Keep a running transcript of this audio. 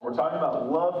We're talking about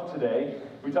love today.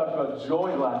 We talked about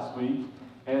joy last week,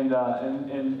 and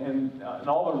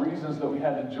all the reasons that we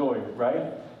had to joy,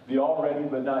 right? The already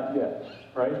but not yet,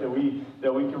 right? That we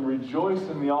can rejoice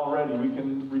in the already. We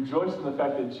can rejoice in the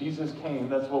fact that Jesus came.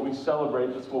 That's what we celebrate.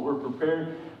 That's what we're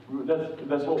prepared.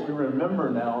 That's what we remember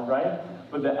now, right?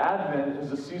 But the Advent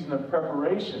is a season of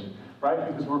preparation, right?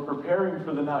 Because we're preparing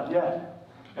for the not yet.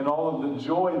 And all of the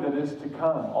joy that is to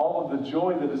come. All of the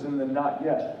joy that is in the not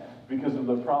yet. Because of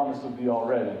the promise of the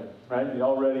already, right? The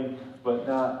already but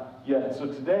not yet. So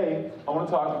today, I want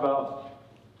to talk about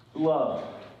love,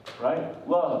 right?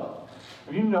 Love.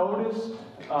 Have you noticed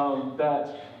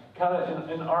that kind of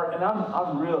in art, and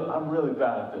I'm really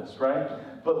bad at this, right?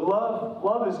 But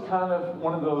love is kind of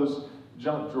one of those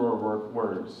junk drawer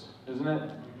words, isn't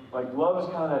it? Like love is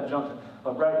kind of that junk,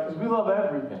 right? Because we love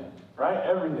everything, right?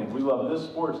 Everything. We love this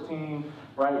sports team,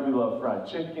 right? We love fried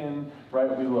chicken,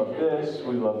 right? We love this,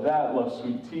 we love that. Love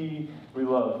sweet tea. We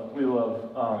love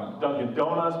Dunkin'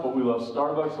 Donuts, but we love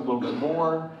Starbucks a little bit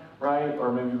more, right?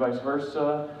 Or maybe vice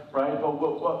versa. Right, but we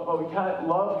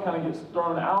love gets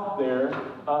thrown out there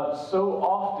so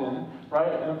often,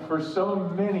 right, and for so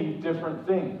many different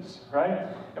things, right?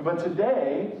 But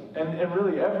today, and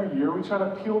really every year, we try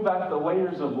to peel back the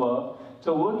layers of love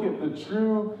to look at the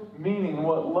true meaning,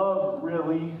 what love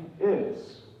really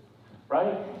is,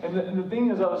 right? And the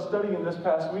thing is, I was studying this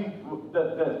past week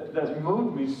that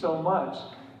moved me so much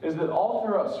is that all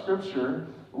throughout Scripture,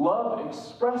 love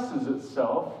expresses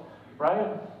itself,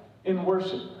 right, in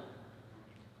worship.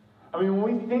 I mean,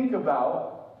 when we think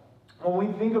about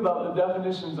the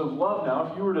definitions of love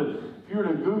now, if you were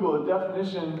to Google a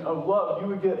definition of love, you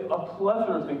would get a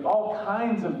plethora of things, all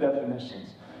kinds of definitions,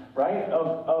 right,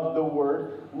 of the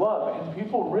word love. And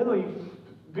people really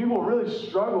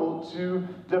struggle to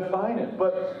define it.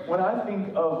 But when I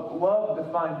think of love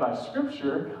defined by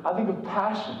Scripture, I think of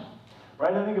passion.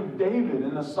 Right? I think of David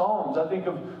in the Psalms. I think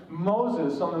of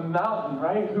Moses on the mountain,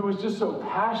 right? Who was just so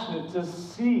passionate to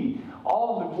see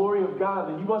all of the glory of God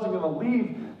that he wasn't going to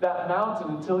leave that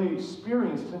mountain until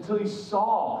he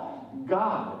saw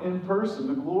God in person,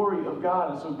 the glory of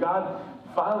God. And so God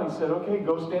finally said, okay,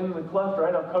 go stand in the cleft,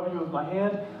 right? I'll cover you with my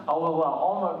hand. I'll allow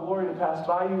all my glory to pass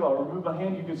by you. I'll remove my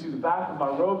hand. You can see the back of my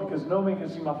robe because no man can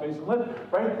see my face and live,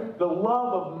 right? The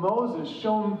love of Moses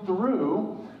shone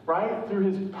through, right?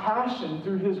 Through his passion,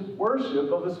 through his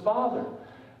worship of his Father,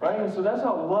 right? And so that's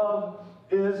how love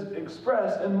is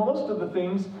expressed. And most of the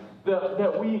things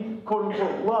that we,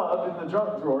 quote-unquote, love in the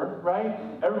junk drawer, right?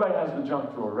 Everybody has the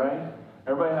junk drawer, right?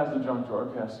 Everybody has the junk drawer.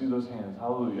 Okay, I see those hands.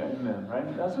 Hallelujah. Amen,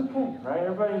 right? That's okay, right?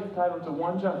 Everybody's entitled to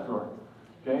one junk drawer.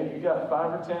 Okay? If you got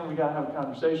 5 or 10, we got to have a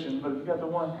conversation. But if you got the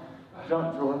one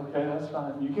junk drawer, okay, that's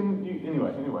fine.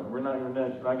 Anyway, we're not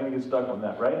going to get stuck on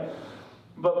that, right?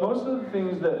 But most of the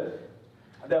things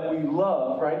that we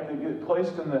love, right, that get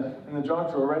placed in the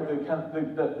junk drawer, right,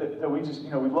 that we just,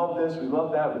 we love this, we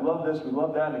love that, we love this, we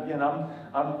love that. And again,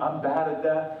 I'm bad at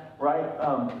that, right?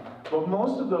 But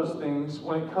most of those things,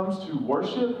 when it comes to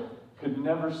worship, could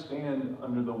never stand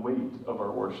under the weight of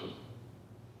our worship.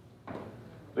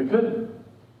 They couldn't.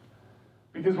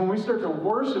 Because when we start to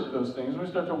worship those things, when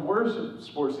we start to worship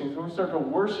sports teams, when we start to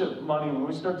worship money, when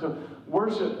we start to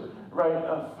worship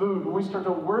food, when we start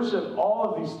to worship all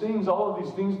of these things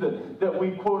that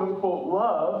we quote-unquote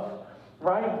love,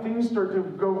 right, things start to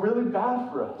go really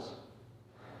bad for us.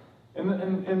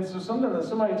 And so something that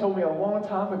somebody told me a long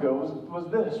time ago was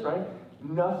this, right?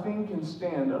 Nothing can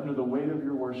stand under the weight of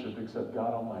your worship except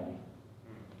God Almighty.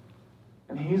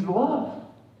 And He's love.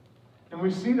 And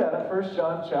we see that at 1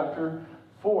 John chapter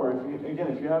 4.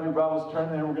 If you have your Bibles, turn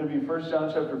there. We're going to be 1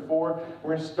 John chapter 4.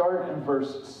 We're going to start in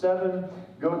verse 7,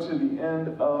 go to the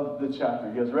end of the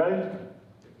chapter. You guys ready?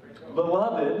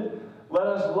 Beloved, let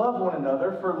us love one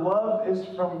another, for love is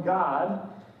from God,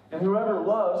 and whoever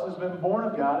loves has been born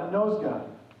of God and knows God.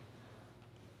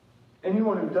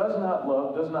 Anyone who does not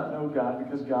love does not know God,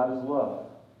 because God is love.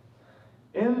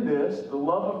 In this, the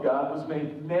love of God was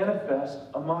made manifest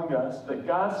among us, that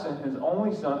God sent His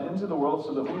only Son into the world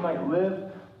so that we might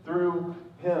live through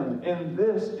Him. And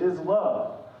this is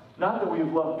love. Not that we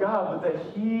have loved God, but that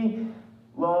He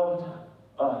loved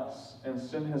us and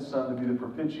sent His Son to be the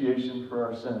propitiation for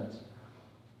our sins.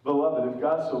 Beloved, if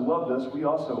God so loved us, we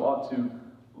also ought to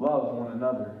love one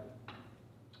another.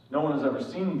 No one has ever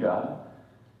seen God.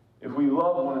 If we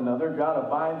love one another, God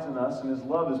abides in us, and His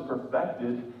love is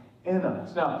perfected in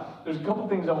us. Now, there's a couple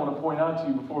things I want to point out to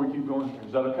you before we keep going here.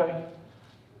 Is that okay?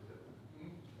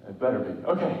 It better be.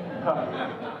 Okay.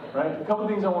 Right? A couple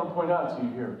things I want to point out to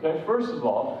you here. Okay? First of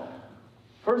all,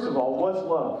 what's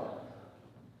love?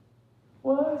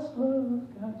 What's love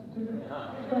got to do?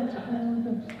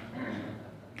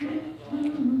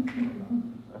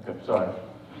 Sorry.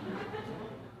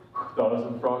 Thought I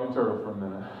was a frog and turtle for a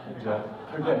minute, Jeff.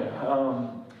 Okay,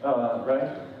 right?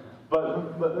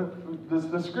 But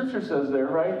the scripture says there,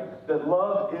 right, that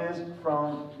love is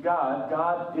from God.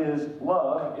 God is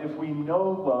love. If we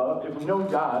know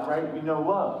God, right, we know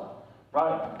love.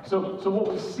 Right? So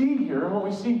what we see here, and what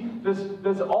we see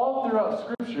this all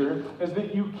throughout Scripture, is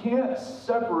that you can't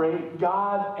separate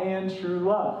God and true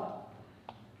love.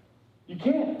 You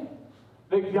can't.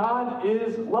 That God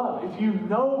is love. If you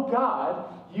know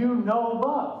God, you know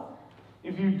love.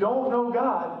 If you don't know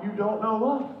God, you don't know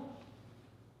love.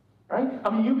 Right? I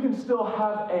mean, you can still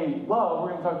have a love.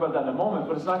 We're going to talk about that in a moment,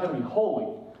 but it's not going to be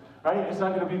holy. Right? It's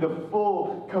not going to be the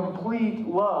full, complete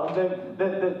love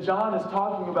that John is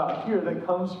talking about here that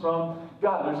comes from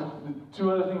God. There's two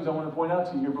other things I want to point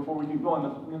out to you here before we keep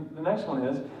going. The next one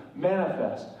is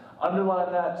manifest.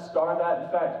 Underline that, star that.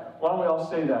 In fact, why don't we all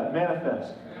say that?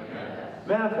 Manifest.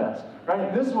 Manifest.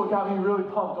 Right? This is what got me really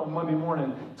pumped on Monday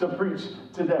morning to preach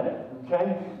today.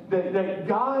 Okay? That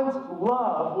God's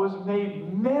love was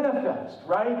made manifest,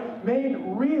 right? Made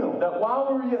real. That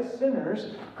while we were yet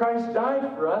sinners, Christ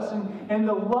died for us. And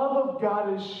the love of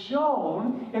God is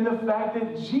shown in the fact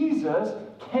that Jesus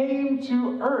came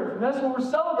to earth. And that's what we're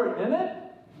celebrating, isn't it?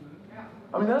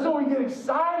 I mean, that's what we get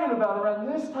excited about around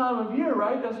this time of year,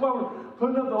 right? That's why we're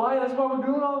putting up the light. That's why we're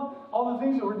doing all the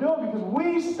things that we're doing. Because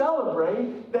we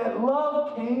celebrate that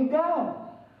love came down.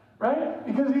 Right?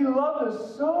 Because he loved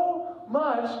us so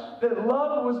much that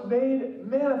love was made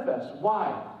manifest.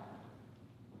 Why?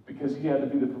 Because he had to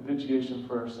be the propitiation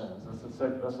for our sins.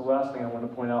 That's the last thing I want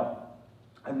to point out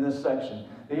in this section.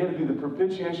 He had to be the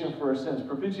propitiation for our sins.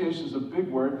 Propitiation is a big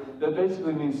word that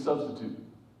basically means substitute.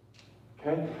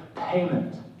 Okay?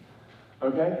 Payment.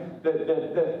 Okay?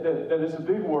 That is a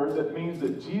big word that means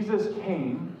that Jesus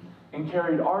came and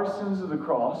carried our sins to the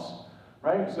cross,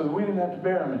 right? So that we didn't have to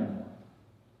bear them anymore.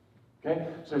 Okay?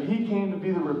 So he came to be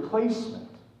the replacement.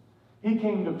 He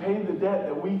came to pay the debt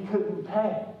that we couldn't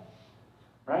pay.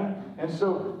 Right? And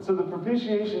so the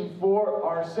propitiation for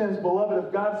our sins, beloved,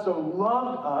 if God so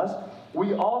loved us,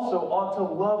 we also ought to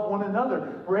love one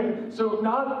another. Right? So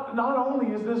not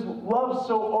only is this love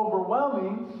so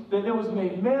overwhelming that it was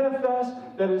made manifest,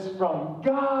 that is from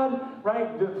God,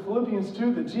 right? The Philippians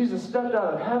 2, that Jesus stepped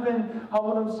out of heaven,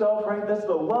 humbled himself, right? That's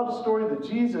the love story that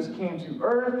Jesus came to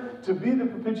earth to be the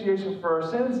propitiation for our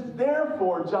sins.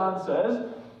 Therefore, John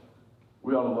says,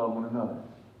 we ought to love one another.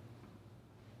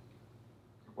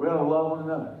 We ought to love one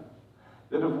another.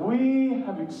 That if we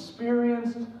have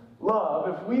experienced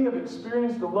love, if we have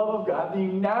experienced the love of God, the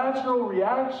natural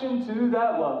reaction to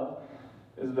that love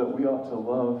is that we ought to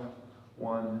love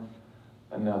one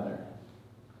another.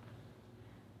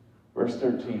 Verse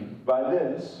 13. By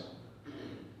this,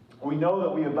 we know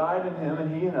that we abide in him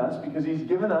and he in us because he's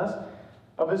given us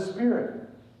of his Spirit.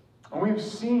 And we've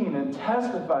seen and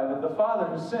testified that the Father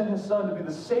has sent his Son to be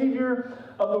the Savior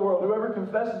of the world. Whoever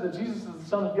confesses that Jesus is the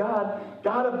Son of God,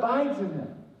 God abides in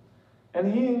him,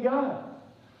 and he in God.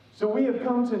 So we have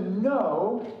come to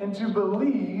know and to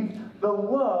believe the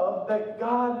love that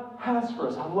God has for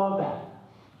us. I love that.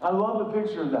 I love the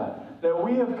picture of that. That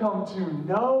we have come to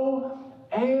know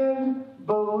and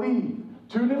believe.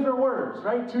 Two different words,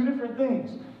 right? Two different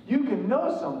things. You can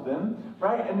know something,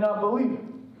 right, and not believe it.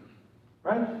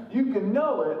 Right? You can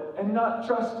know it and not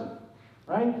trust it.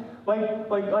 Right?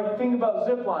 Like think about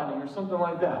zip lining or something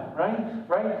like that.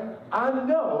 Right? I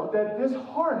know that this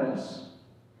harness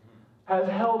has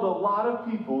held a lot of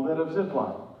people that have zip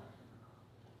lined.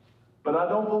 But I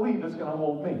don't believe it's going to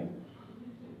hold me.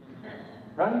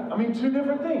 Right? I mean, two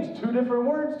different things, two different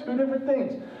words, two different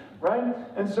things. Right?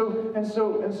 And so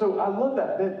I love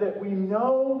that we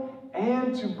know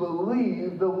and to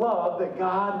believe the love that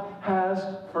God has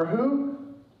for who?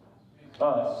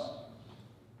 Us.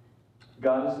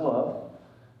 God is love.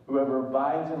 Whoever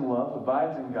abides in love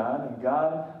abides in God, and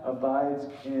God abides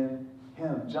in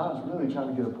him. John's really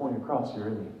trying to get a point across here,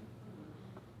 isn't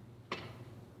he?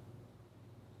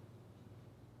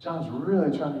 John's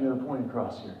really trying to get a point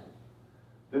across here.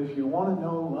 That if you want to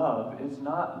know love, it's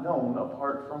not known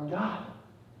apart from God.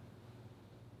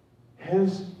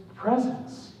 His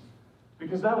presence.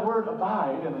 Because that word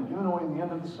abide, and I'm giving away the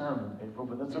end of the sermon, April,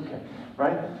 but that's okay,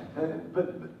 right?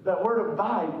 But that word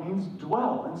abide means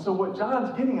dwell. And so what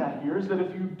John's getting at here is that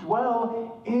if you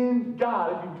dwell in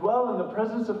God, if you dwell in the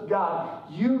presence of God,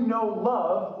 you know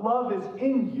love. Love is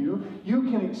in you. You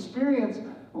can experience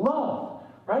love,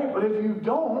 right? But if you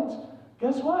don't,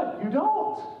 guess what? You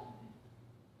don't.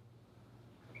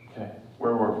 Okay,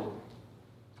 where were we?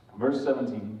 Verse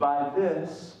 17. By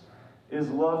this is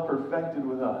love perfected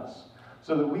with us,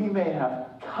 so that we may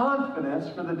have confidence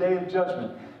for the day of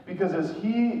judgment. Because as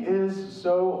he is,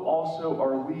 so also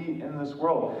are we in this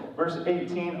world. Verse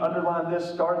 18, underline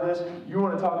this, star this. You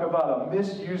want to talk about a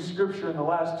misused scripture in the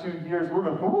last 2 years? We're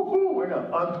going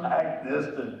to unpack this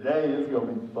today. It's going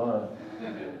to be fun.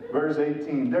 Verse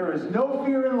 18, there is no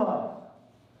fear in love,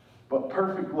 but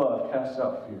perfect love casts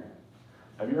out fear.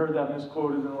 Have you heard that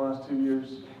misquoted in the last 2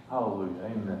 years? Hallelujah.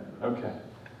 Amen. Okay.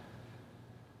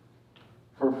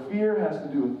 For fear has to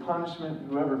do with punishment.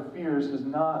 Whoever fears has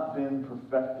not been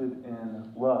perfected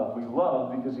in love. We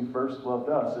love because he first loved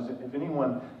us. If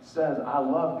anyone says, I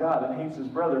love God, and hates his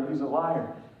brother, he's a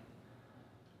liar.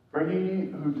 For he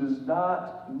who does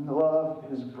not love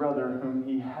his brother whom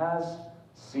he has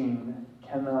seen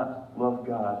cannot love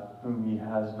God whom he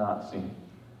has not seen.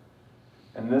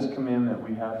 And this commandment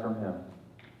we have from him: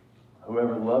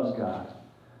 whoever loves God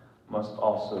must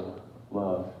also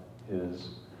love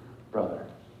his brother.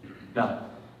 Now,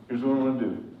 here's what I want to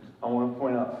do. I want to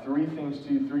point out three things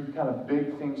to you, three kind of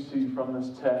big things to you from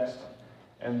this text,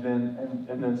 and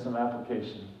then some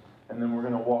application. And then we're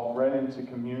going to walk right into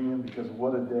communion, because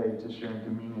what a day to share in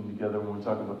communion together when we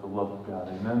talk about the love of God.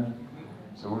 Amen?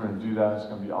 So we're going to do that. It's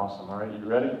going to be awesome. All right, you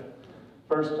ready?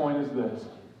 First point is this.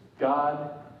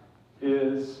 God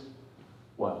is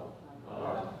what?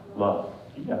 Love.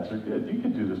 You guys are good. You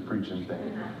can do this preaching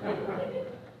thing.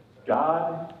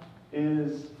 God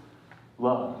is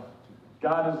love.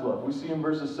 God is love. We see in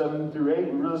verses 7 through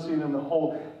 8. We really see it in the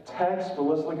whole text, but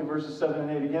let's look at verses 7 and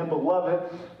 8 again.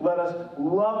 Beloved, let us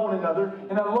love one another.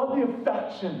 And I love the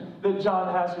affection that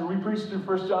John has here. We preached through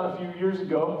 1 John a few years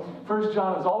ago. 1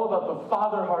 John is all about the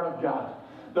Father heart of God.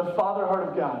 The Father heart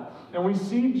of God. And we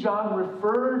see John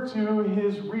refer to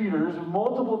his readers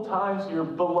multiple times here,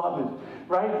 beloved,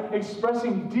 right?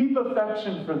 Expressing deep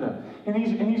affection for them. And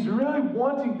he's really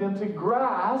wanting them to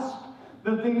grasp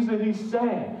the things that he's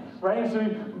saying, right? So,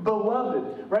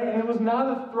 beloved, right? And it was not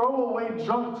a throwaway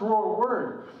junk drawer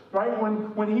word, right?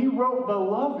 When he wrote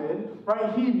beloved,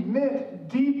 right, he meant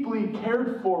deeply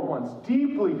cared for ones,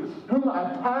 deeply, whom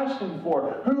I passion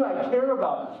for, who I care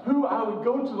about, who I would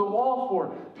go to the wall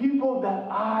for, people that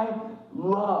I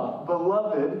love.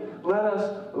 Beloved, let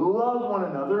us love one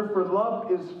another, for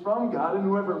love is from God, and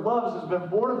whoever loves has been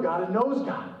born of God and knows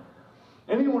God.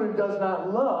 Anyone who does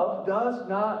not love does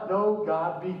not know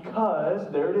God,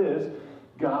 because, there it is,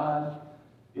 God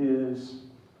is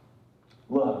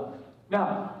love.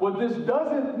 Now, what this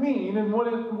doesn't mean, and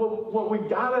what we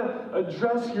got to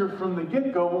address here from the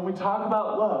get-go when we talk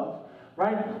about love,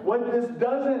 right? What this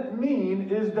doesn't mean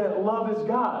is that love is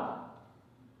God.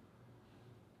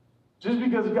 Just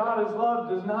because God is love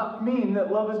does not mean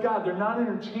that love is God. They're not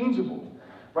interchangeable,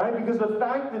 right? Because the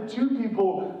fact that two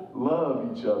people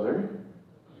love each other,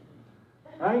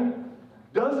 right,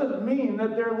 doesn't mean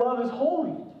that their love is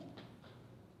holy.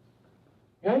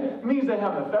 Okay? It means they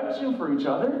have affection for each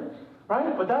other,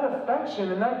 right? But that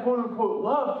affection and that quote-unquote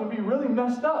love can be really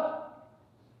messed up.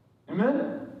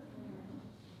 Amen?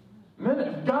 Amen?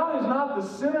 If God is not the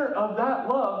center of that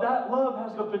love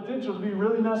has the potential to be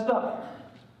really messed up.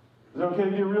 Is it okay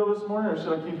to get real this morning, or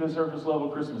should I keep this surface level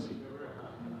Christmassy?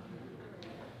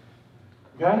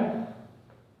 Okay?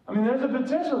 I mean, there's a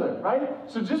potential there, right?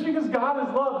 So just because God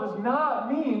is love does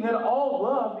not mean that all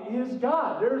love is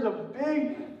God. There's a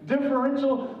big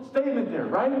differential statement there,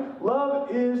 right?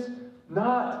 Love is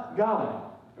not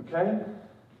God, okay?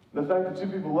 The fact that two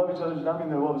people love each other does not mean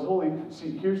their love is holy.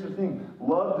 See, here's the thing.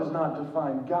 Love does not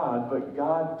define God, but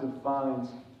God defines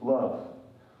love.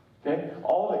 Okay?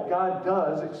 All that God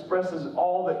does expresses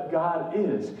all that God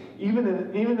is. Even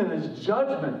in his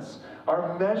judgments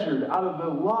are measured out of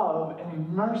the love and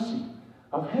mercy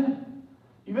of him.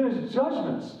 Even his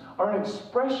judgments are an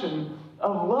expression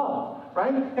of love,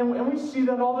 right? And we see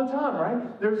that all the time,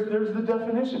 right? There's the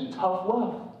definition, tough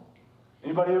love.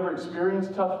 Anybody ever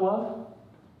experienced tough love?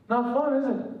 Not fun, is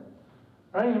it?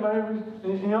 Right?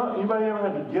 Anybody ever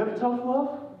had to give tough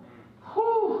love?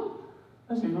 Whew!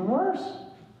 That's even worse.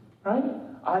 Right?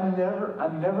 I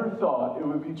never thought it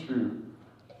would be true,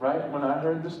 right? When I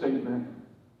heard the statement,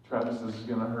 Travis, this is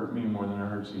going to hurt me more than it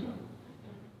hurts you.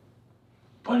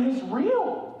 But it's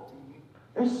real.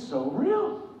 It's so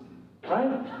real,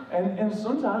 right? And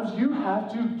sometimes you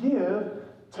have to give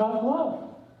tough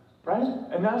love, right?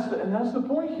 And that's the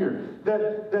point here.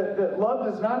 That love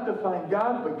does not define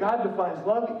God, but God defines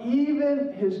love.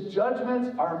 Even his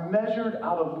judgments are measured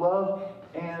out of love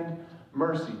and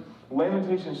mercy.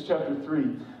 Lamentations chapter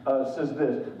 3 says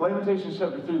this. Lamentations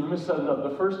chapter 3, let me set it up.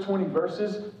 The first 20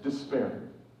 verses, despair.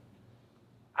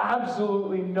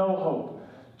 Absolutely no hope.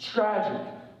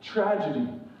 Tragedy.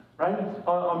 Right?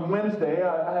 On Wednesday,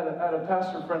 I had a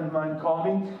pastor friend of mine call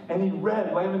me, and he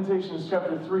read Lamentations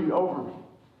chapter 3 over me.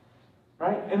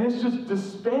 right? And it's just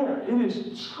despair. It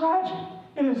is tragic.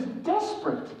 It is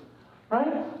desperate,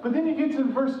 right? But then you get to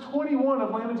verse 21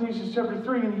 of Lamentations chapter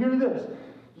 3, and hear this.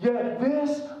 Yet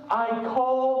this I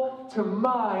call to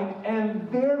mind,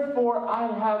 and therefore I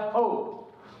have hope.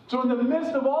 So in the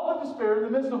midst of all the despair,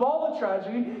 in the midst of all the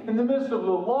tragedy, in the midst of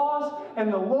the loss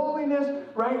and the loneliness,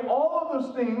 right, all of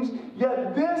those things,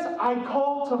 yet this I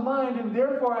call to mind, and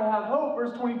therefore I have hope.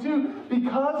 Verse 22,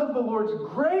 because of the Lord's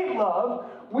great love,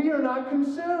 we are not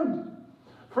consumed.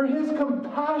 For his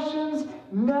compassions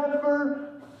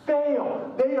never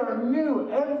fail. They are new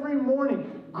every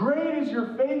morning. Great is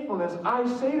your faithfulness. I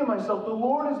say to myself, the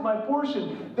Lord is my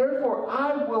portion. Therefore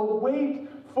I will wait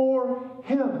for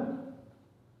him.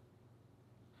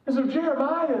 And so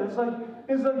Jeremiah is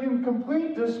like in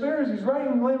complete despair as he's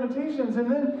writing Lamentations, and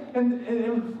then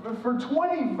and for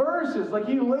 20 verses, like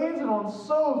he lays it on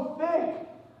so thick,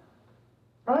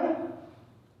 right?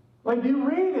 Like you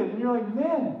read it and you're like,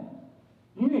 man,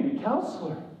 you need a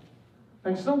counselor,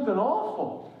 like something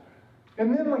awful.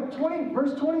 And then like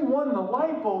verse 21, the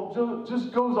light bulb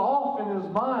just goes off in his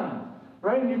mind,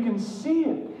 right? And you can see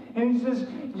it. And he says,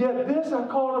 yet this I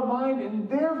call to mind, and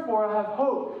therefore I have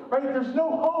hope. Right? There's no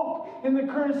hope in the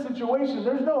current situation.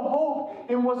 There's no hope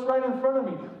in what's right in front of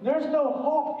me. There's no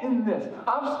hope in this.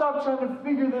 I've stopped trying to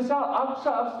figure this out. I've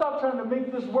stopped trying to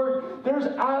make this work. There's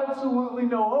absolutely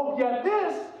no hope. Yet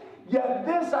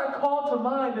this I call to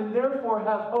mind, and therefore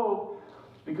have hope.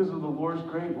 Because of the Lord's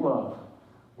great love,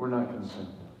 we're not consumed.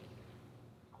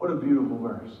 What a beautiful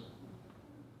verse.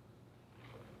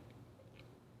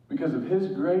 Because of his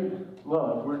great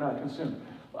love, we're not consumed.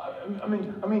 I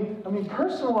mean,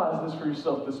 personalize this for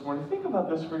yourself this morning. Think about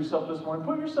this for yourself this morning.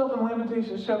 Put yourself in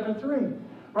Lamentations chapter 3.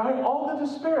 Right? All the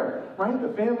despair, right?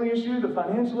 The family issue, the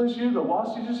financial issue, the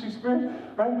loss you just experienced,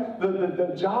 right?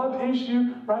 The job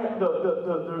issue, right?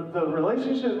 The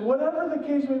relationship, whatever the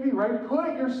case may be, right?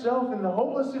 Put yourself in the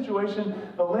hopeless situation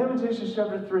of Lamentations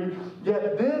chapter 3.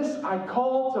 Yet this I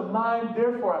call to mind,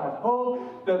 therefore I have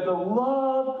hope, that the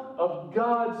love of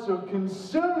God so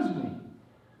consumes me.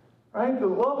 Right? The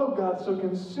love of God so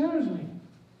consumes me.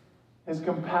 His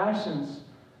compassions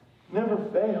never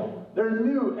fail. They're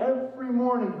new every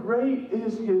morning. Great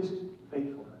is his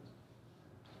faithfulness.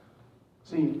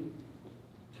 See,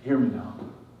 hear me now.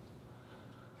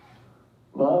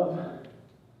 Love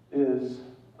is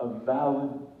a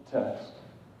valid test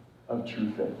of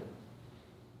true faith.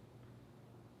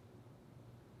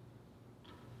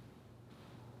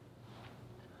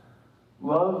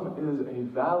 Love is a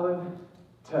valid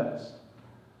test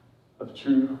of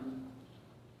true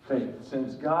faith.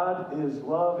 Since God is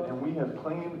love and we have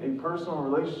claimed a personal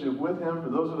relationship with him, for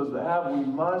those of us that have, we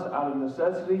must, out of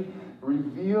necessity,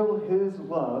 reveal his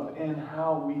love in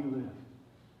how we live.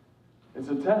 It's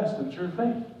a test of true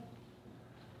faith.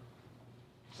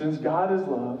 Since God is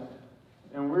love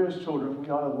and we're his children, we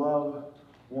ought to love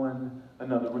one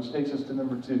another, which takes us to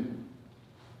number 2.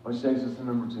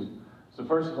 So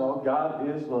first of all, God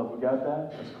is love. We got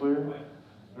that? That's clear.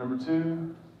 Number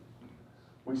 2,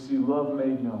 we see love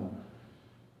made known.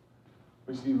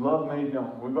 We see love made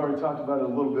known. We've already talked about it a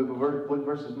little bit, but look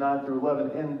verses 9 through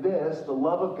 11. In this, the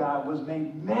love of God was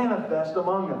made manifest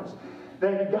among us,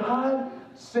 that God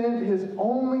sent his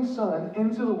only Son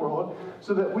into the world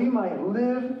so that we might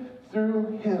live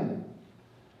through him.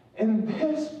 And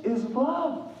this is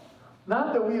love.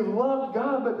 Not that we have loved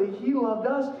God, but that he loved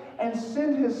us and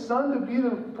sent his Son to be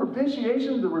the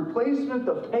propitiation, the replacement,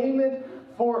 the payment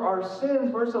for our sins.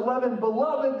 Verse 11,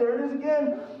 beloved, there it is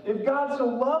again. If God so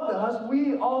loved us,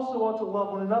 we also ought to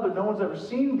love one another. No one's ever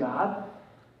seen God.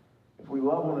 If we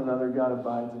love one another, God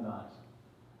abides in us.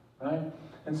 Right?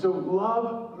 And so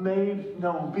love made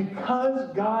known. Because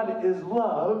God is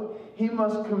love, he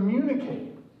must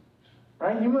communicate.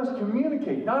 Right? He must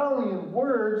communicate, not only in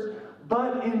words,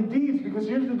 but in deeds. Because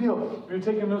here's the deal. If you're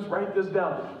taking notes, write this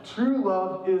down. True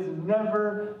love is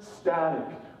never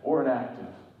static or inactive.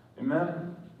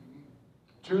 Amen?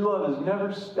 True love is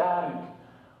never static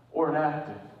or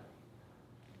inactive.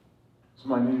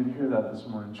 Somebody needed to hear that this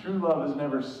morning. True love is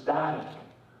never static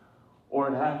or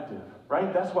inactive.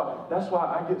 Right? That's why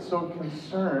I get so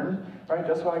concerned. Right?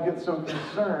 That's why I get so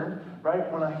concerned.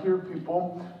 Right? When I hear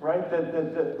people. Right?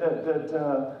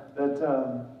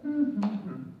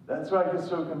 That's why I get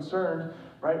so concerned.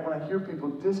 Right? When I hear people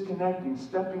disconnecting,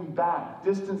 stepping back,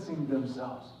 distancing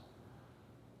themselves.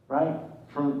 Right?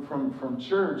 From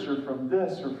church or from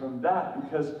this or from that,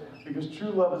 because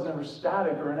true love is never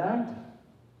static or inactive.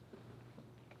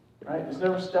 Right? It's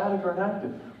never static or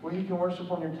inactive. Well, you can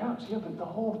worship on your couch. Yeah, but the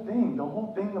whole thing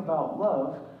about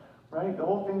love, right? The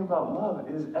whole thing about love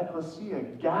is ecclesia,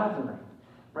 gathering.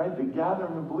 right? The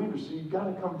gathering of believers. So you've got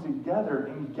to come together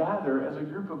and gather as a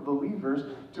group of believers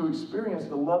to experience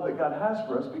the love that God has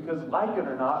for us, because like it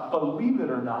or not, believe it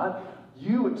or not,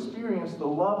 you experience the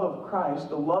love of Christ,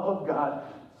 the love of God,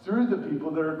 through the people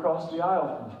that are across the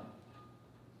aisle from you.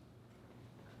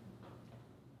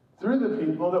 Through the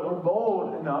people that were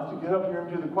bold enough to get up here and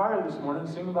do the choir this morning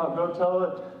and sing about Go Tell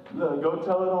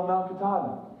It on Mount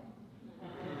Katahdin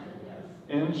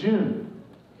in June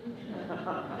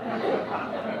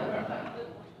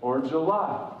or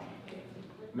July,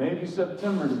 maybe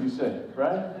September to be safe,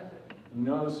 right? You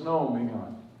know the snow will be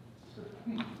gone,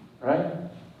 right?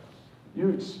 You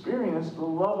experience the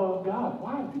love of God.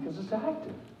 Why? Because it's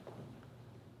active.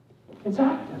 It's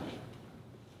active.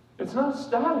 It's not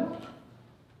static.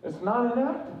 It's not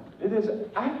inactive. It is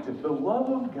active. The love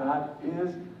of God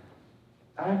is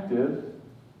active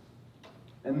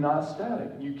and not static.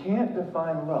 You can't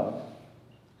define love.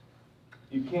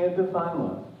 You can't define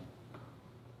love.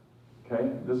 Okay?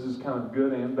 This is kind of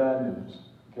good and bad news.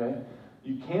 Okay?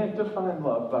 You can't define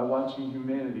love by watching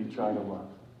humanity try to love,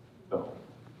 though.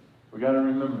 We got to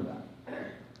remember that.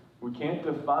 We can't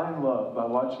define love by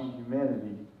watching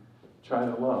humanity try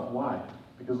to love. Why?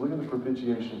 Because look at the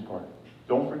propitiation part.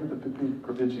 Don't forget the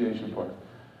propitiation part.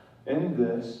 In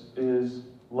this is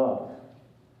love.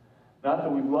 Not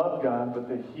that we love God, but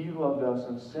that He loved us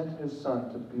and sent His Son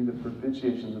to be the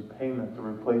propitiation, the payment, the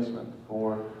replacement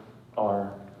for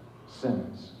our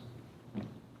sins.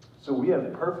 So we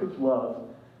have perfect love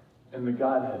in the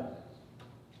Godhead.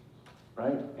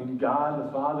 Right? In God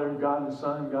the Father, God the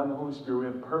Son, and God the Holy Spirit, we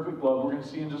have perfect love. We're going to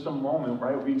see in just a moment,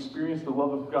 right? We experience the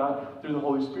love of God through the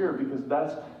Holy Spirit, because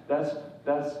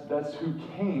that's who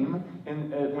came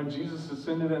when Jesus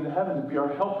ascended into heaven to be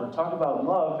our helper. Talk about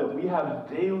love, that we have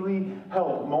daily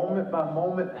help, moment by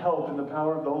moment help in the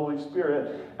power of the Holy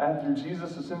Spirit after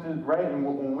Jesus ascended, right? And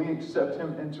when we accept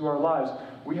Him into our lives,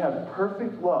 we have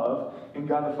perfect love in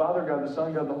God the Father, God the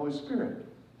Son, God the Holy Spirit.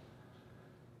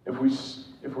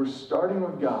 If we're starting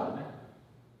with God,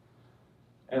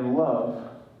 and love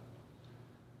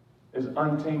is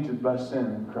untainted by sin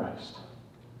in Christ,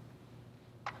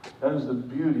 that is the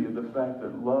beauty of the fact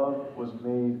that love was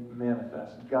made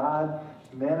manifest. God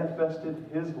manifested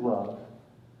His love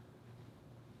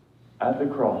at the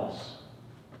cross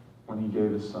when He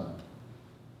gave His Son.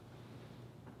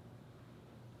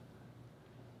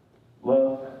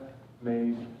 Love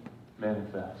made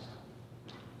manifest.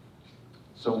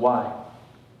 So why?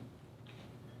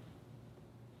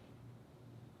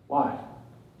 Why?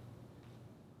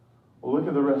 Well, look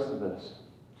at the rest of this.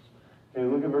 Okay,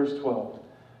 look at verse 12.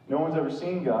 No one's ever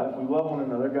seen God. If we love one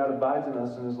another, God abides in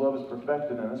us, and His love is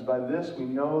perfected in us. By this we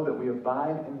know that we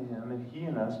abide in Him, and He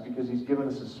in us, because He's given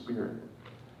us His Spirit.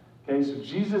 Okay, so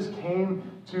Jesus came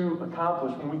to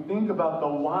accomplish. When we think about the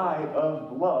why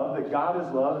of love, that God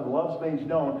is love and love's made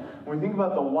known, when we think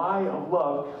about the why of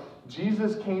love,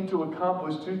 Jesus came to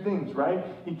accomplish two things, right?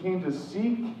 He came to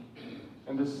seek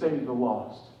and to save the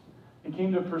lost. He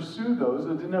came to pursue those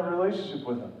that didn't have a relationship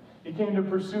with Him. He came to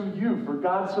pursue you. For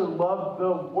God so loved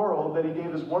the world that He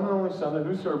gave His one and only Son, that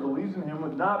whosoever believes in Him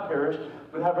would not perish,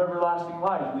 but have everlasting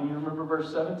life. And then you remember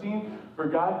verse 17? For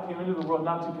God came into the world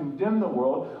not to condemn the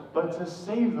world, but to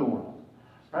save the world.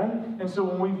 Right? And so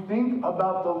when we think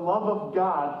about the love of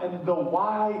God and the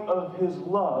why of His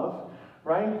love,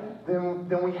 right,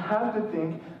 then we have to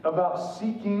think about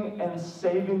seeking and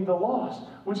saving the lost,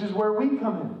 which is where we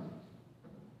come in.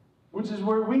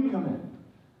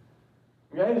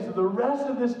 Okay, so the rest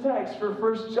of this text for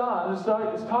 1 John is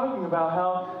talking about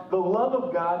how the love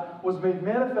of God was made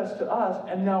manifest to us,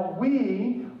 and now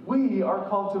we are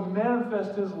called to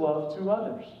manifest His love to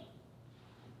others.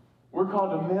 We're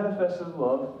called to manifest His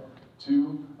love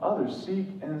to others. Seek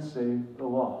and save the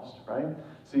lost, right?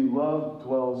 See, love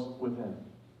dwells within.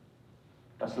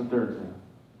 That's the third thing.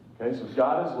 Okay, so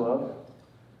God is love.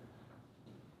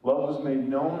 Love was made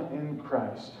known in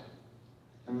Christ.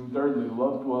 And thirdly,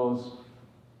 love dwells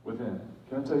within.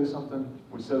 Can I tell you something?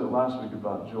 We said it last week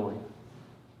about joy.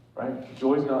 Right?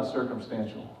 Joy is not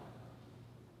circumstantial.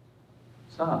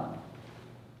 It's not.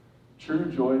 True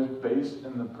joy is based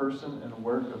in the person and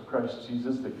work of Christ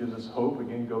Jesus that gives us hope.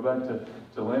 Again, go back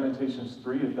to Lamentations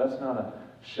 3. If that's not a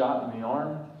shot in the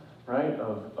arm, right,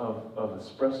 of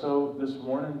espresso this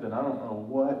morning, then I don't know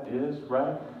what is,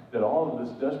 right? That all of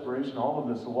this desperation, all of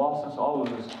this lostness,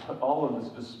 all of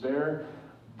this despair,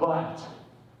 but,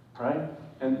 right?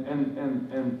 And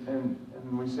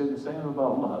we say the same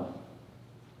about love.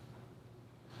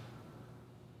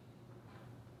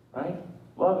 Right?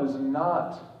 Love is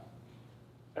not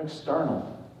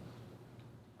external.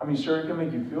 I mean, sure, it can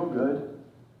make you feel good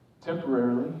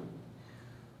temporarily.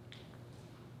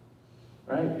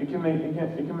 right? It can make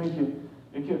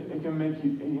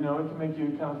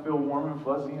you kind of feel warm and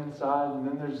fuzzy inside, and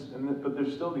then but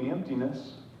there's still the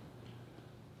emptiness.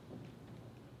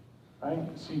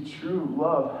 Right? See, true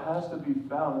love has to be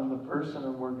found in the person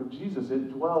and work of Jesus.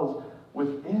 It dwells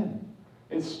within.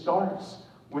 It starts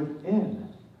within.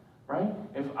 Right?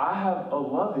 If I have a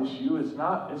love issue, it's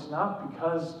not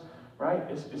because, right?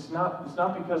 It's not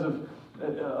because of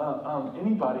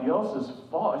anybody else's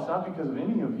fault. It's not because of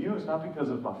any of you. It's not because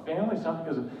of my family. It's not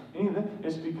because of anything.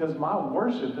 It's because my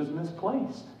worship is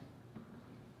misplaced.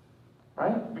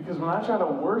 Right? Because when I try to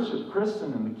worship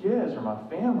Kristen and the kids or my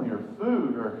family or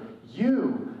food or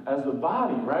you as the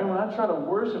body, right? When I try to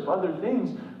worship other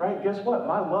things, right? Guess what?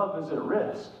 My love is at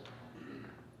risk.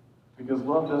 Because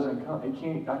love doesn't come. I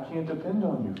can't depend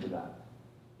on you for that.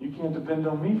 You can't depend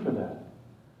on me for that.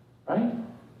 Right?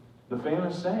 The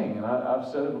famous saying, and I've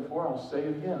said it before, I'll say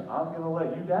it again, I'm going to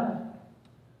let you down.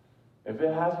 If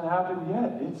it hasn't happened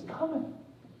yet, it's coming.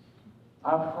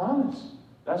 I promise.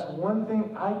 That's one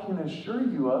thing I can assure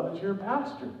you of as your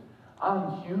pastor.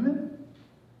 I'm human,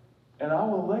 and I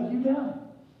will let you down.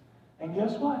 And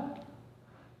guess what?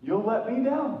 You'll let me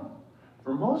down.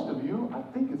 For most of you, I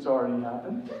think it's already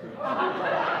happened.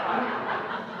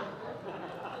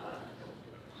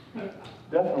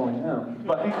 Definitely him.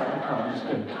 But anyway, no, I'm just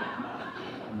kidding.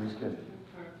 I'm just kidding.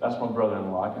 That's my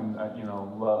brother-in-law. I can,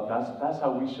 love. That's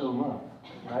how we show love,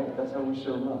 right? That's how we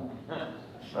show love,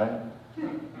 right?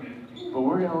 But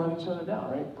we're going to let each other down,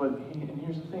 right? And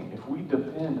here's the thing: if we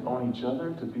depend on each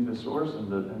other to be the source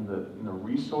and the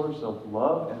resource of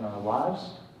love in our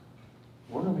lives,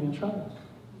 we're going to be in trouble.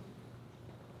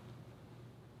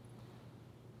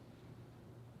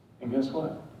 And guess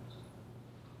what?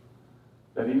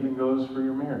 That even goes for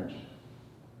your marriage.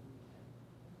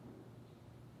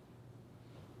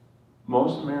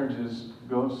 Most marriages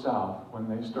go south when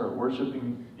they start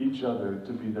worshiping each other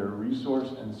to be their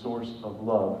resource and source of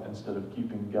love instead of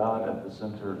keeping God at the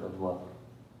center of love.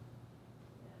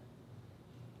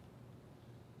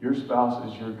 Your spouse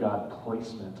is your God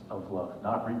placement of love,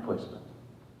 not replacement.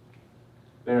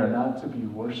 They are not to be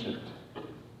worshipped,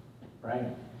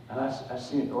 right? And I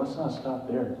see it. Let's not stop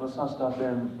there. Let's not stop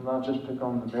there and not just pick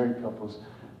on the married couples,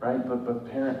 right?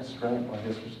 But parents, right? Well, I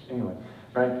guess anyway,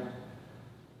 right?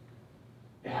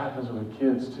 It happens with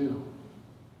kids too.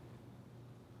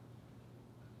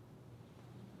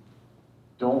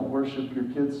 Don't worship your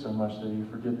kids so much that you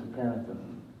forget to parent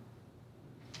them.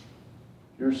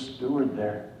 You're a steward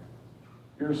there.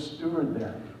 You're a steward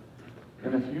there.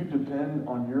 And if you depend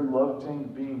on your love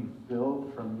tank being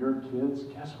filled from your kids,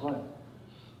 guess what?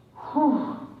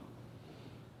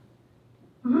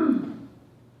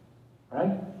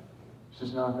 Right? It's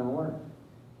just not going to work.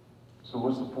 So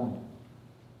what's the point?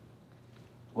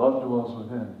 Love dwells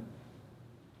within.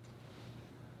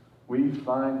 We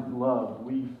find love.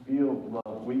 We feel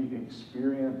love. We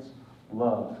experience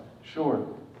love. Sure,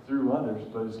 through others,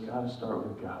 but it's got to start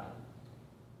with God.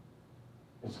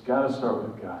 It's got to start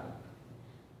with God.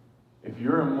 If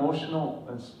your emotional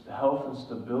health and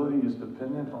stability is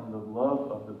dependent on the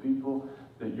love of the people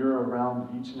that you're around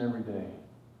each and every day,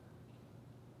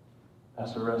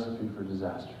 that's a recipe for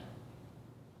disaster.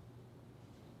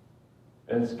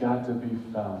 It's got to be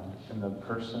found in the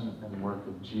person and work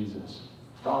of Jesus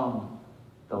from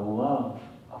the love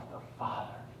of the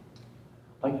Father.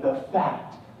 Like the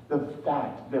fact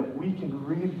that we can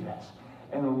read this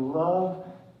and love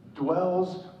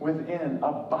dwells within,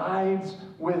 abides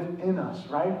within us,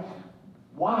 right?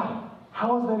 Why?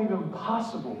 How is that even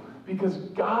possible? Because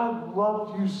God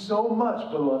loved you so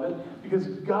much, beloved. Because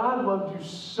God loved you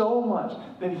so much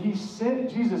that He sent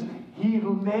Jesus. He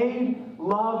made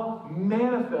love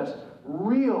manifest,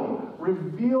 real,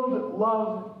 revealed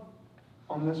love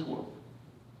on this world,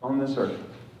 on this earth,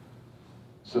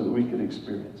 so that we could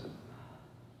experience it.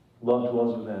 Love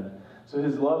dwells within. So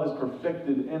His love is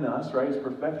perfected in us, right? It's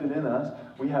perfected in us.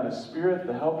 We have a Spirit,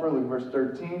 the Helper, look at verse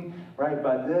 13, right?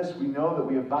 By this we know that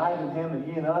we abide in Him and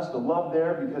He in us, the love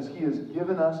there, because He has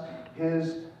given us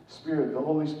His Spirit, the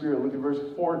Holy Spirit. Look at verse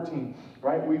 14,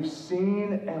 right? We've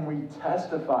seen and we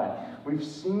testify. We've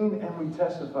seen and we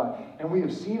testify. And we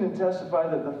have seen and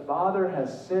testified that the Father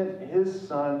has sent His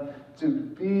Son to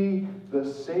be the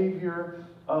Savior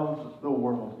of the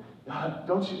world. God,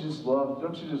 don't you just love?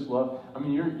 I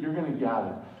mean, you're going to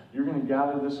gather. You're going to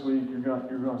gather this week. You're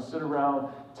going to sit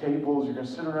around tables. You're going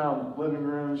to sit around living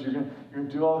rooms. You're going to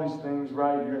do all these things,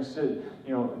 right? You're going to sit,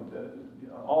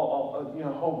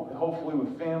 hopefully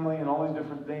with family and all these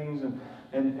different things,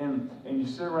 and you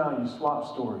sit around and you swap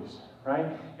stories, right?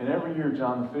 And every year,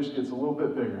 John, the fish gets a little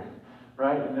bit bigger,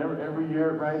 right? And every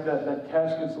year, right, that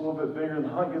catch gets a little bit bigger, the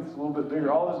hunt gets a little bit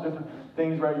bigger, all those different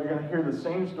things, right? You're going to hear the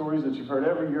same stories that you've heard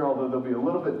every year, although they'll be a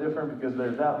little bit different because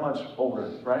they're that much older,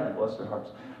 right? Bless their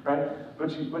hearts, right? But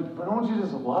don't you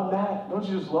just love that? Don't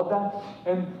you just love that?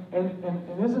 And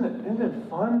isn't it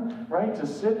fun, right, to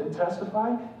sit and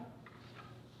testify?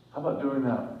 How about doing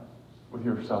that with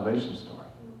your salvation story?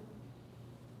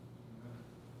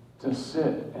 To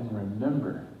sit and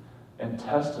remember and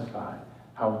testify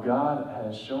how God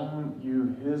has shown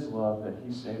you His love, that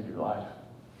He saved your life,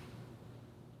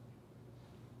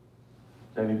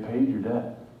 that He paid your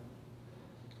debt.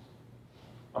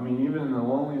 I mean, even in the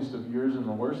loneliest of years and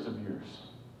the worst of years,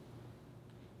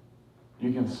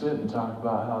 you can sit and talk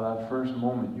about how that first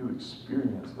moment you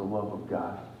experienced the love of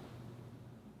God.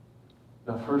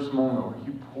 The first moment where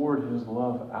He poured His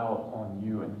love out on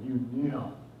you and you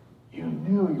knew He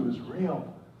was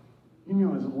real. You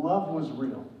knew His love was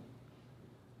real.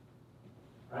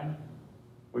 Right?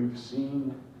 We've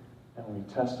seen and we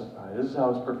testify. This is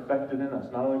how it's perfected in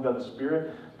us, not only by the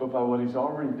Spirit, but by what He's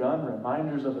already done,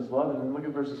 reminders of His love. And then look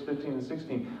at verses 15 and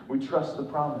 16. We trust the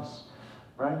promise,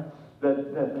 right?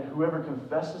 That whoever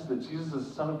confesses that Jesus is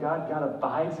the Son of God, God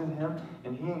abides in him,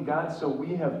 and he in God. So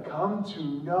we have come to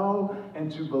know and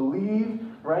to believe,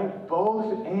 right?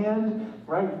 Both and,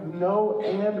 right? Know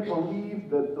and believe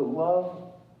that the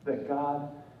love that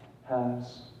God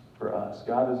has for us.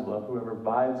 God is love. Whoever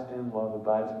abides in love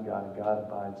abides in God, and God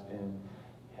abides in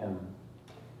him.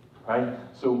 Right?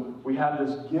 So we have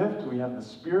this gift, we have the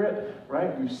Spirit,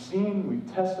 right? We've seen, we've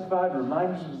testified,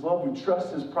 reminders of His love, we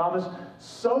trust His promise,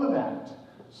 so that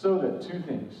two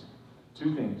things,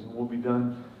 and we'll be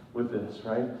done with this,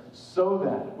 right? So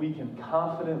that we can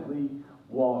confidently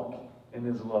walk in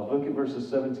His love. Look at verses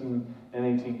 17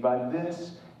 and 18. By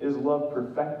this is love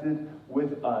perfected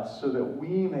with us, so that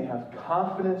we may have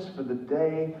confidence for the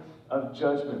day of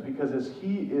judgment, because as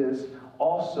He is,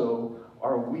 also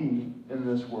are we in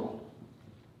this world.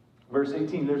 Verse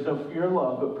 18, there's no fear in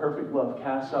love, but perfect love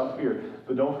casts out fear.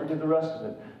 But don't forget the rest of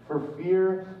it. For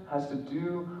fear has to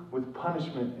do with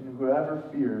punishment, and whoever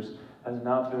fears has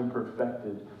not been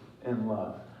perfected in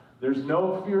love. There's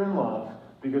no fear in love,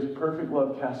 because perfect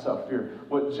love casts out fear.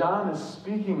 What John is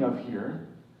speaking of here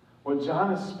is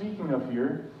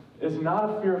not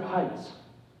a fear of heights.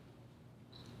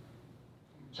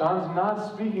 John's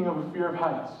not speaking of a fear of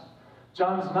heights.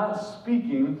 John's not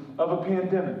speaking of a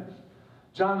pandemic.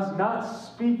 John's not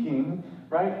speaking,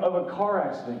 right, of a car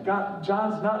accident.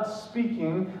 John's not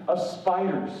speaking of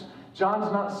spiders. John's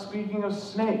not speaking of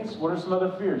snakes. What are some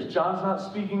other fears? John's not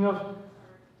speaking of,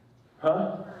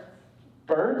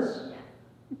 birds?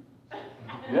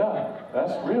 Yeah,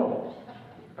 that's real.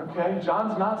 Okay,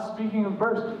 John's not speaking of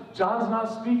birds. John's not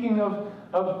speaking of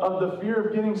the fear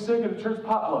of getting sick at a church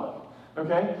potluck.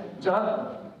 Okay,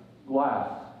 John,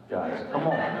 laugh. Guys, come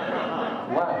on.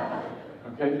 Laugh.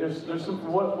 Okay, there's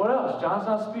some, what else? John's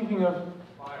not speaking of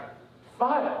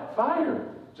fire.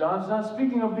 John's not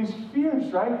speaking of these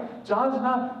fears, right?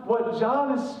 What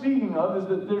John is speaking of is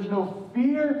that there's no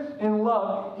fear in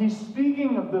love. He's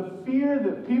speaking of the fear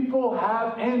that people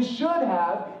have and should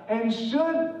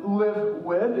live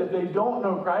with if they don't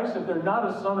know Christ, if they're not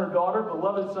a son or daughter,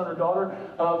 beloved son or daughter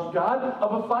of God,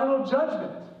 of a final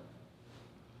judgment.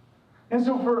 And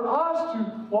so for us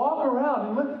to walk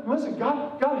around, and listen,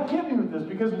 God hit me with this,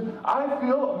 because I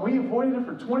feel we avoided it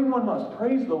for 21 months.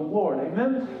 Praise the Lord.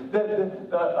 Amen. That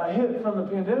a hit from the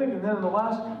pandemic, and then in the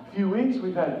last few weeks,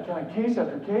 we've had kind of case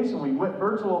after case, and we went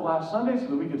virtual last Sunday so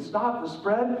that we could stop the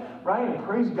spread, right? And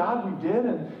praise God we did,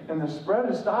 and the spread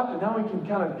has stopped, and now we can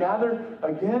kind of gather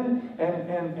again,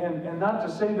 and not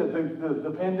to say that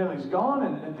the pandemic's gone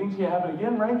and things can't happen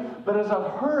again, right? But as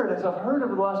I've heard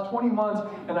over the last 20 months,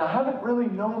 and I haven't really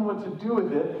known what to do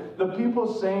with it, the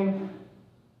people saying,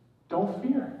 don't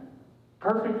fear.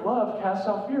 Perfect love casts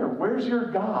out fear. Where's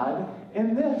your God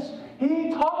in this? He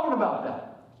ain't talking about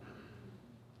that.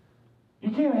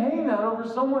 You can't hang that over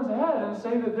someone's head and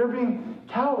say that they're being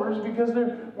cowards because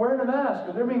they're wearing a mask,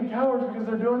 or they're being cowards because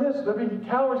they're doing this, or they're being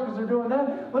cowards because they're doing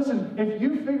that. Listen, if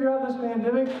you figure out this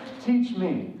pandemic, teach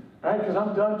me, right? Because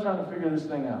I'm done trying to figure this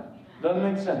thing out. Doesn't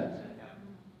make sense.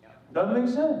 Doesn't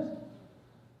make sense.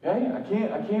 Okay? I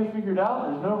can't figure it out.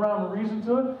 There's no rhyme or reason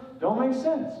to it. Don't make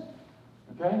sense.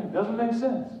 Okay? It doesn't make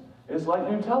sense. It's like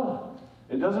Nutella.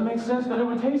 It doesn't make sense that it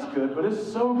would taste good, but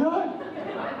it's so good.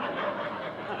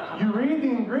 You read the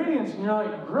ingredients and you're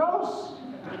like, gross.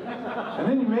 And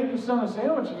then you make yourself a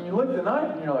sandwich and you lick the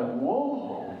knife and you're like,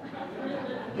 whoa,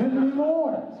 give me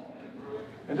more.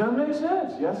 It doesn't make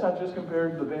sense. Yes, I just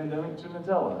compared the pandemic to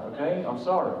Nutella, okay? I'm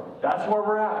sorry. That's where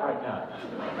we're at right now.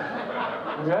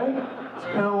 Okay?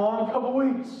 It's been a long couple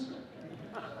weeks.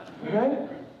 Okay?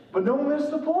 But don't miss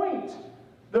the point.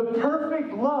 The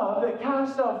perfect love that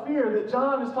casts out fear that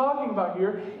John is talking about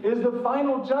here is the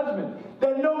final judgment.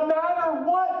 That no matter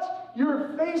what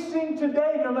you're facing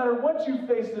today, no matter what you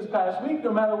faced this past week,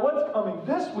 no matter what's coming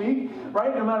this week,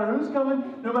 right? No matter who's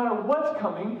coming, no matter what's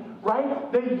coming,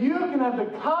 right? That you can have the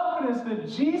confidence that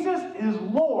Jesus is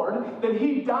Lord, that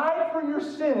He died for your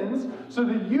sins so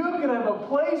that you can have a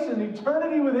place in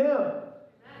eternity with Him.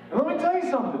 And let me tell you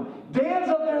something. Dan's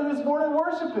up there this morning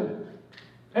worshiping.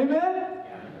 Amen?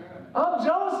 I'm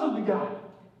jealous of the guy.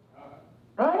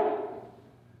 Right?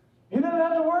 He doesn't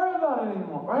have to worry about it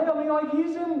anymore. Right? I mean, like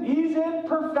he's in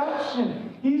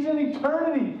perfection. He's in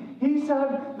eternity. He's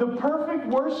had the perfect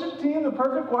worship team, the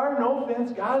perfect choir. No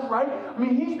offense, guys, right? I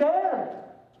mean, he's there.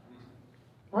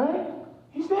 Right?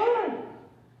 He's there.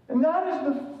 And that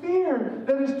is the fear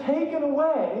that is taken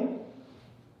away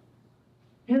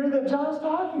here that John's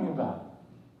talking about.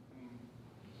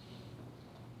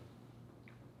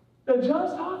 That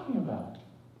John's talking about.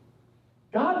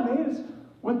 God made us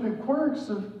with the quirks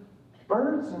of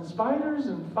birds and spiders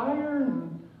and fire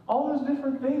and all those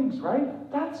different things,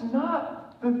 right? That's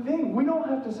not the thing. We don't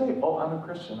have to say, oh, I'm a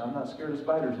Christian. I'm not scared of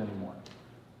spiders anymore.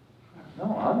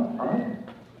 No,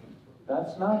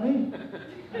 that's not me.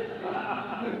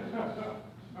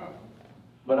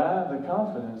 But I have the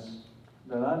confidence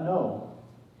that I know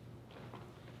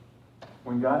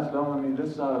when God's done with me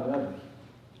this side of heaven,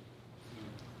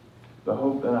 the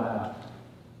hope that I have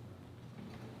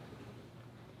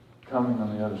coming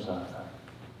on the other side of that.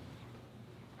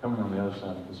 Coming on the other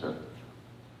side of this earth.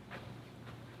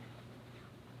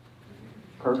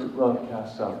 Perfect love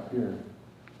casts out fear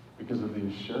because of the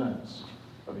assurance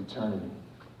of eternity.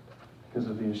 Because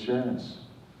of the assurance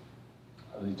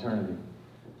of eternity.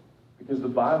 Because the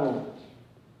Bible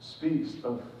speaks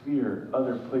of fear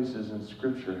other places in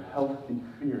Scripture. Healthy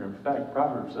fear. In fact,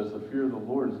 Proverbs says the fear of the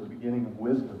Lord is the beginning of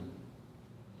wisdom.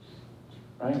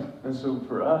 Right? And so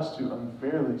for us to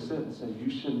unfairly sit and say, you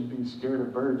shouldn't be scared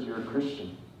of birds, you're a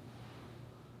Christian.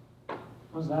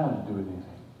 What does that have to do with anything?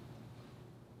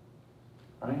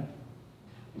 Right?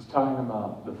 He's talking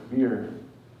about the fear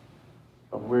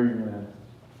of where you're going to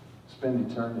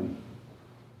spend eternity.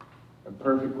 And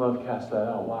perfect love casts that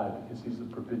out. Why? Because He's the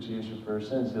propitiation for our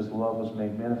sins. His love was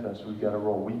made manifest. We've got a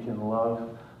role. We can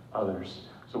love others.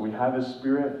 So we have His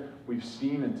Spirit. We've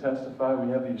seen and testified.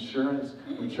 We have the assurance.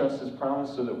 We trust His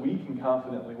promise so that we can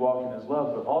confidently walk in His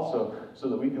love, but also so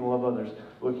that we can love others.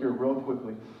 Look here real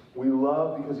quickly. We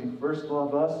love because He first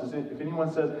loved us. If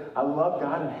anyone says, I love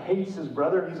God and hates his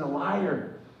brother, he's a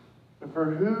liar.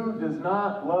 For who does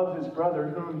not love his brother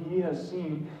whom he has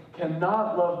seen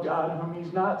cannot love God whom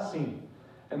he's not seen.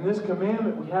 And this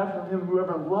commandment we have from Him,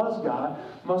 whoever loves God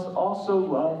must also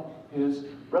love his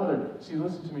brother. See,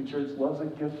 listen to me, church. Love's a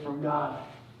gift from God.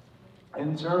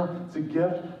 In turn, it's a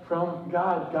gift from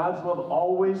God. God's love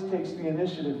always takes the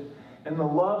initiative. And the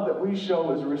love that we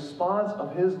show is a response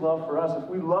of His love for us. If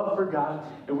we love for God,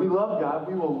 if we love God,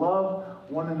 we will love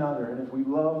one another. And if we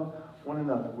love one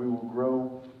another, we will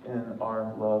grow in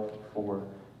our love for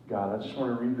God. I just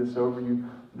want to read this over you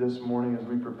this morning as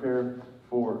we prepare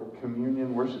for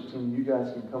communion. Worship team, you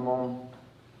guys can come on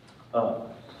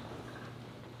up.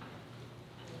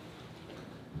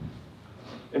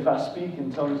 If I speak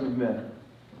in tongues of men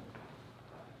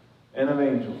and of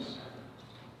angels,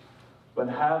 but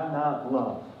have not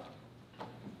love,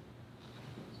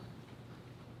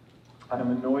 I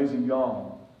am a noisy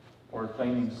gong or a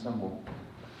clanging cymbal.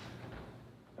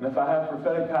 And if I have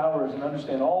prophetic powers and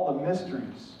understand all the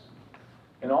mysteries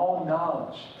and all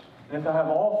knowledge, and if I have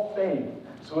all faith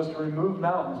so as to remove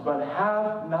mountains, but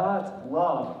have not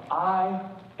love, I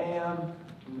am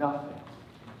nothing.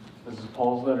 This is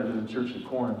Paul's letter to the church at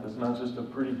Corinth. It's not just a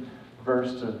pretty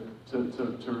verse to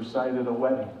recite at a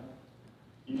wedding.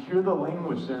 You hear the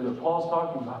language there that Paul's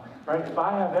talking about, right? If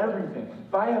I have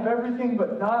everything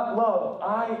but not love,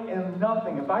 I am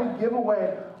nothing. If I give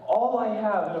away all I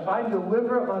have, and if I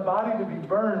deliver up my body to be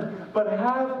burned, but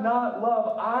have not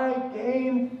love, I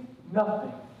gain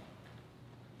nothing.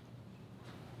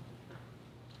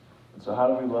 And so how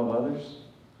do we love others?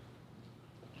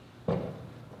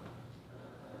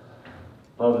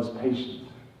 Love is patient.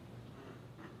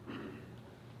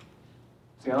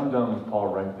 See, I'm done with Paul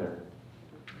right there.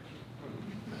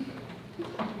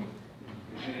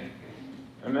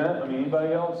 Amen? I mean,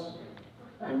 anybody else?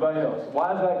 Anybody else?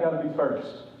 Why has that got to be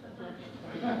first?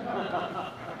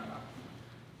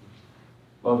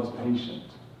 Love is patient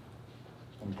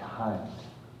and kind.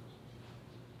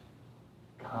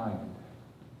 Kind.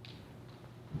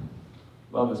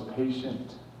 Love is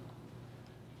patient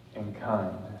and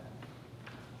kind.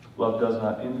 Love does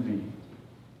not envy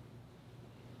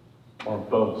or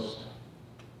boast.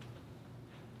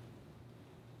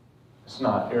 It's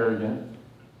not arrogant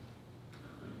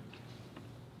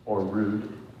or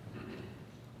rude.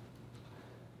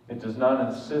 It does not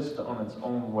insist on its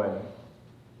own way.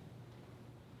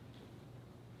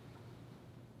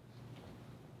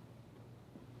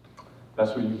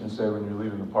 That's what you can say when you're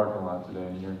leaving the parking lot today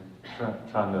and you're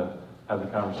trying to have the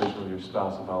conversation with your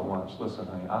spouse about lunch. Listen,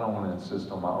 honey, I don't want to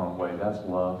insist on my own way. That's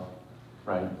love,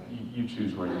 right? You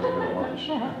choose where you want to go to lunch.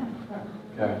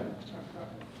 Okay?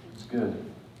 It's good.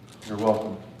 You're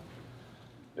welcome.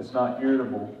 It's not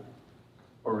irritable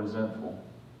or resentful.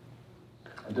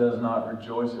 It does not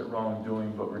rejoice at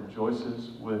wrongdoing, but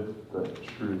rejoices with the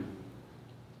truth.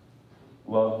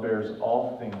 Love bears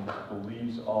all things,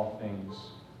 believes all things,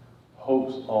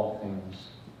 hopes all things,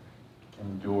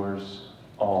 endures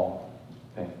all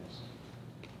things.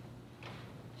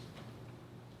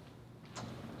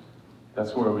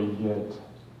 That's where we get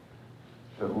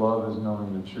that love is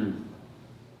knowing the truth.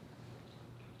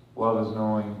 Love is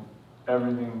knowing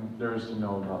everything there is to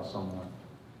know about someone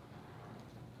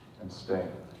and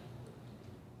staying.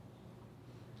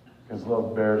 Because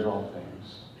love bears all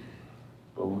things,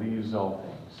 believes all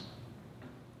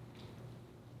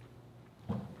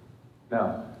things.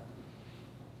 Now,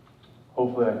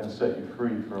 hopefully I can set you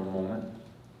free for a moment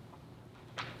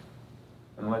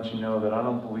and let you know that I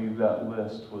don't believe that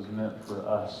list was meant for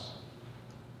us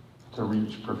to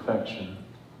reach perfection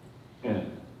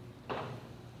in.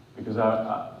 Because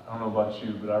I don't know about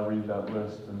you, but I read that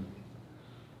list and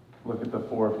look at the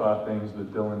 4 or 5 things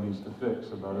that Dylan needs to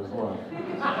fix about his love.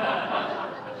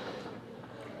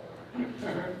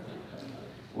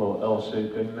 Little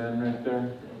L-shaped amen right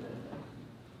there.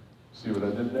 See what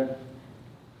I did there?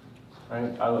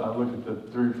 Right? I look at the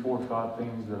 3 or 4 or 5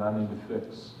 things that I need to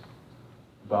fix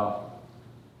about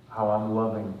how I'm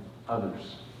loving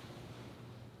others.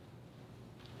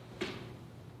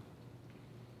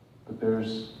 But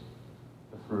there's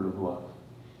the fruit of love.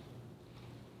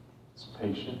 It's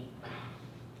patient.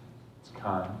 It's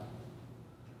kind.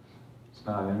 It's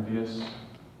not envious.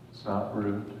 It's not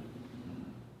rude.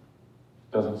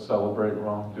 Doesn't celebrate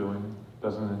wrongdoing.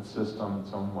 Doesn't insist on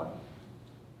its own way.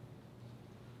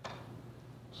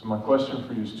 So my question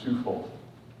for you is twofold.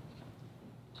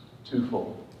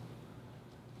 Twofold.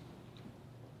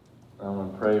 And I'm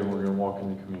going to pray and we're going to walk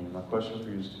into communion. My question for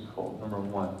you is twofold. Number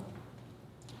 1,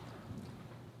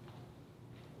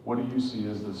 what do you see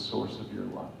as the source of your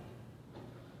love?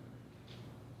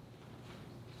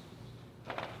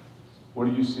 What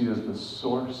do you see as the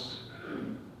source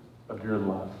of your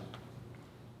love?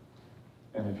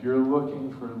 And if you're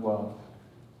looking for love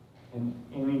in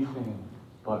anything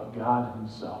but God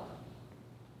Himself,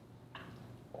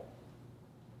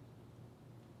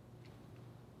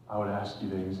 I would ask you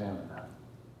to examine that.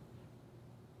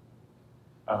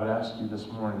 I would ask you this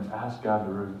morning, ask God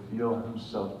to reveal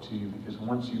Himself to you, because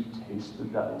once you've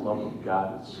tasted that love of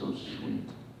God, it's so sweet.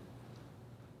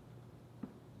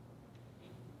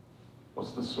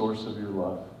 What's the source of your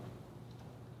love?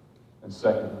 And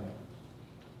secondly,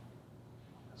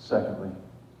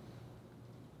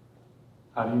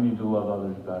 how do you need to love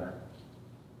others better?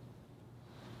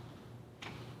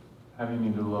 How do you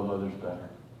need to love others better?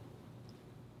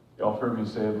 Y'all have heard me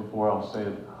say it before. I'll say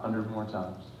it 100 more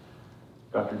times.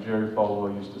 Dr. Jerry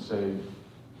Falwell used to say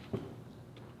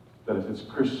that if it's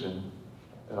Christian,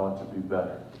 it ought to be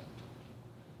better.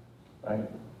 Right?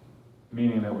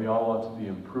 Meaning that we all ought to be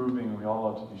improving. We all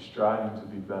ought to be striving to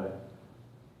be better.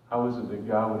 How is it that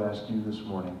God would ask you this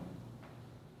morning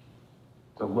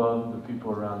to love the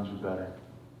people around you better?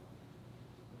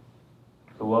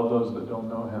 To love those that don't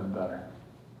know Him better?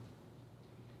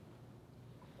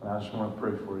 And I just want to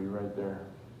pray for you right there.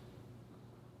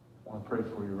 I want to pray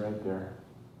for you right there.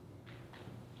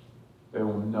 They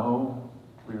will know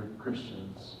we are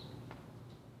Christians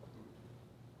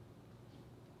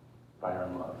by our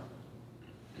love.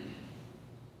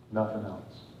 Nothing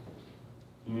else.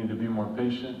 You need to be more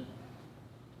patient,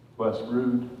 less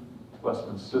rude, less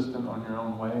insistent on your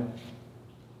own way.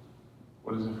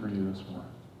 What is it for you this morning?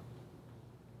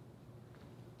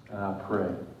 And I pray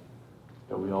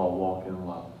that we all walk in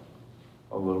love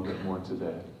a little bit more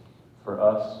today for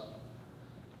us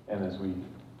and as we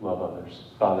love others.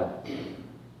 Father,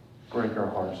 break our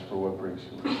hearts for what breaks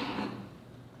yours.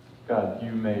 God,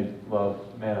 you made love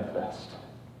manifest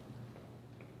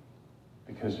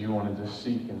because you wanted to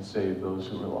seek and save those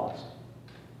who were lost.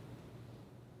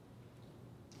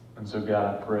 And so,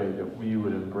 God, I pray that we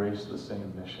would embrace the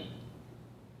same mission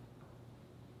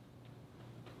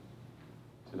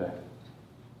today.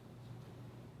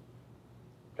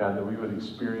 God, that we would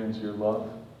experience your love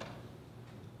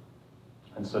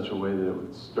in such a way that it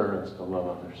would stir us to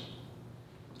love others.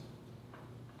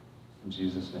 In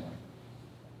Jesus' name,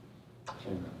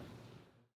 amen.